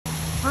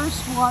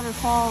First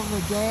waterfall of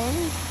the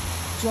day,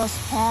 just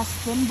past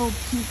Thimble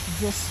Peak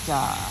Vista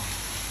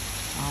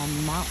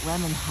on Mount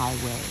Lemmon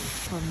Highway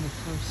from the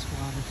first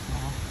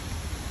waterfall.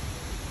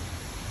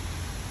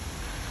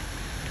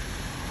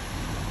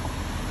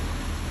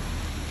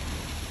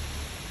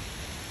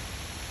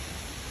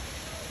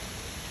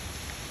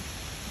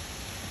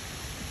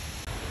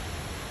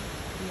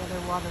 The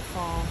other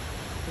waterfall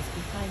is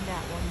behind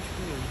that one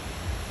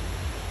tree.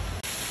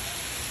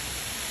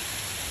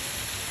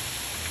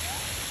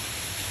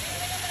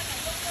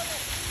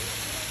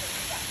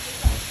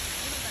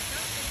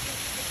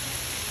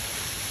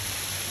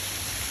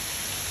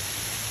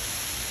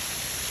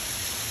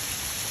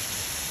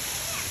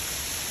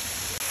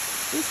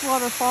 This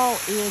waterfall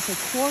is a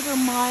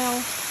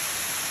quarter-mile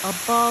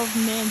above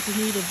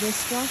Manzanita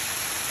Vista,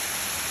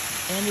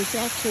 and it's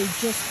actually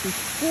just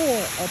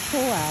before a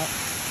pullout,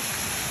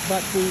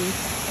 but the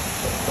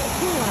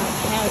pullout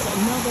has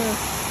another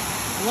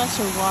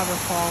lesser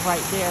waterfall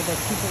right there that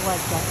people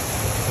like to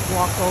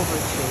walk over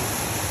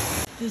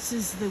to. This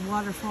is the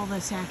waterfall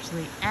that's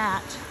actually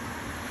at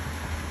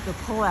the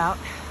pullout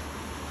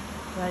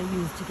that I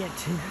used to get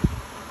to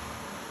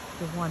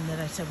the one that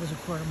I said was a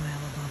quarter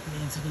mile above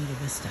Manzanita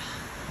Vista.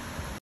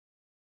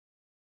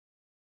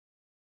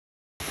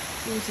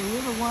 There's a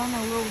little one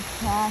a little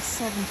past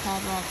Seven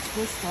Cataracts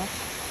Vista,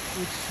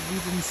 which we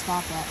didn't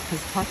stop at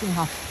because the parking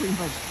lot's pretty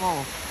much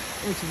full.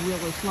 It's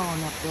really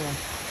flowing up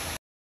there.